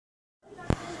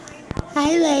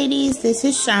Hi ladies, this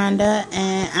is Shonda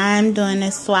and I'm doing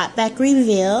a swap back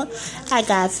reveal I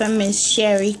got from Miss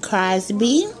Sherri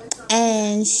Crosbie,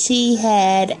 and she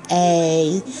had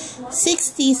a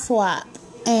 60 swap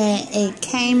and it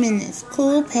came in this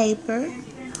cool paper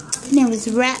and it was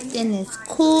wrapped in this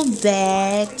cool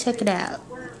bag. Check it out.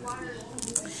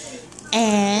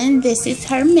 And this is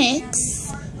her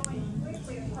mix.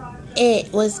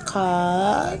 It is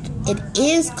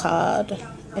called,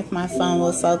 if my phone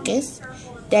will focus,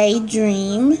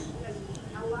 Daydream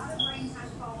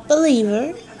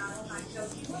Believer.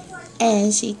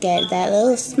 And she got that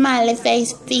little smiley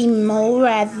face female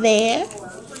right there.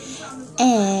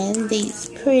 And these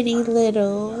pretty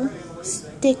little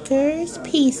stickers.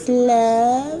 Peace,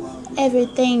 love,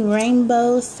 everything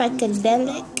rainbow,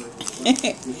 psychedelic.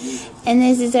 And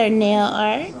this is her nail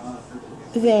art.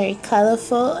 Very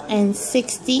colorful and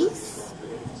 60s.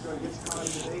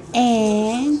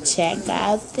 And check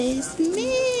out this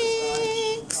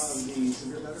mix.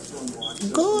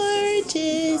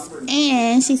 Gorgeous.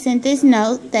 And she sent this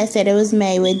note that said it was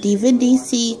made with Diva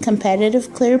DC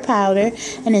competitive clear powder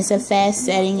and it's a fast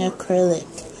setting acrylic.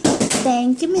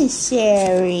 Thank you, Miss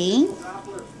Sherri.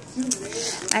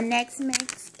 Our next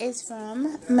mix is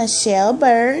from Michelle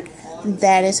Bird.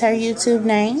 That is her YouTube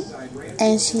name.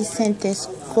 And she sent this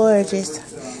gorgeous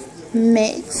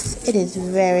mix. It is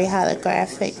very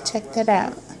holographic. Check that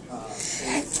out.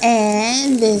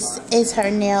 And this is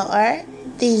her nail art.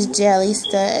 These jelly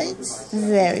studs.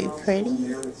 Very pretty.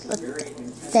 Look.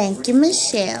 Thank you,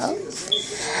 Michelle.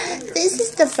 This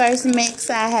is the first mix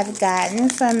I have gotten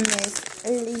from Miss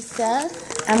Lisa.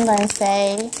 I'm going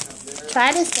to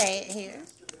try to say it here.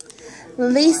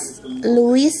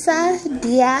 Luisa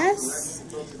Diaz.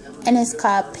 And it's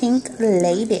called Pink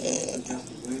Lady.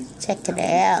 Check it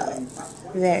out.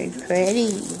 Very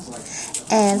pretty.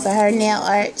 And for her nail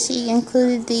art, she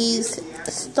included these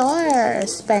star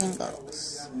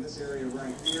spangles.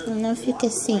 I don't know if you can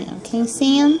see them. Can you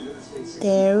see them?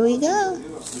 There we go.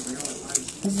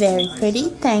 Very pretty.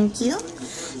 Thank you.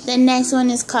 The next one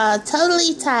is called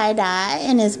Totally Tie-Dye.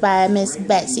 And it's by Miss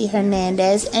Betsy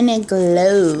Hernandez. And it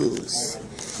glows.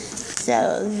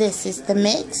 So this is the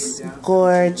mix.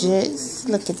 Gorgeous.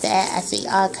 Look at that. I see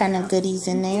all kind of goodies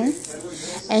in there.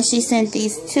 And she sent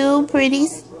these two pretty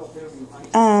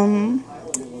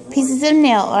pieces of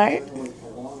nail art,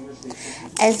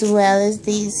 as well as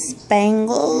these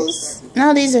spangles.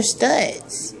 No, these are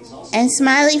studs. And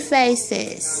smiley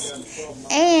faces.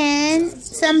 And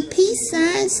some peace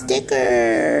sign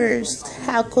stickers.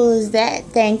 How cool is that?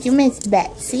 Thank you, Miss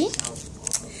Betsy.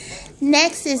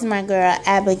 Next is my girl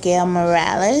Abigail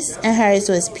Morales, and hers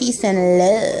was Peace and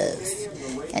Love.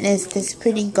 And it's this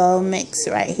pretty gold mix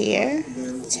right here.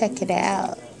 Check it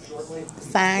out.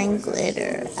 Fine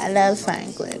glitter. I love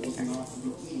fine glitter.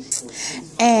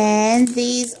 And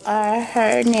these are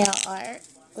her nail art,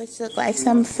 which look like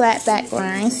some flat back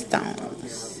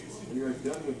rhinestones.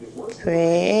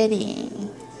 Pretty.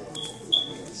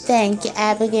 Thank you,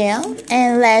 Abigail.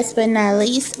 And last but not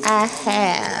least, I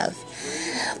have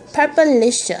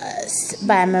Purplicious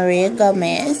by Maria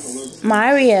Gomez.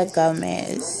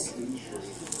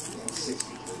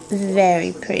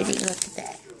 Very pretty. Look at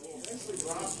that.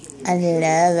 I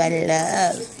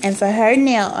love. And for her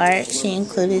nail art, she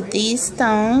included these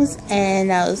stones and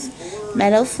those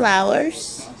metal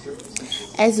flowers,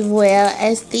 as well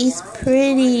as these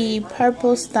pretty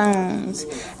purple stones.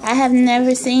 I have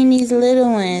never seen these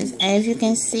little ones. And if you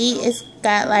can see, it's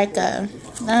got like a...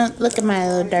 Look at my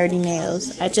little dirty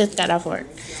nails. I just got off work.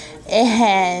 It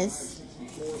has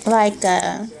like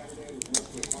a...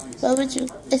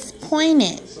 It's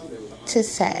pointed to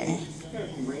say.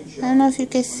 I don't know if you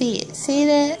can see it. See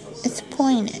that? It's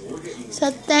pointed. So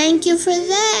thank you for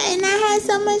that. And I had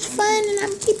so much fun. And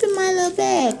I'm keeping my little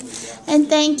bag. And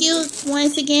thank you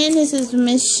once again. This is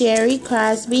Miss Sherri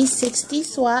Crosbie 60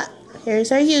 Swap. Here's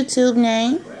her YouTube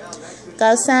name.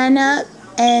 Go sign up.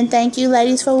 And thank you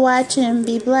ladies for watching.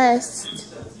 Be blessed.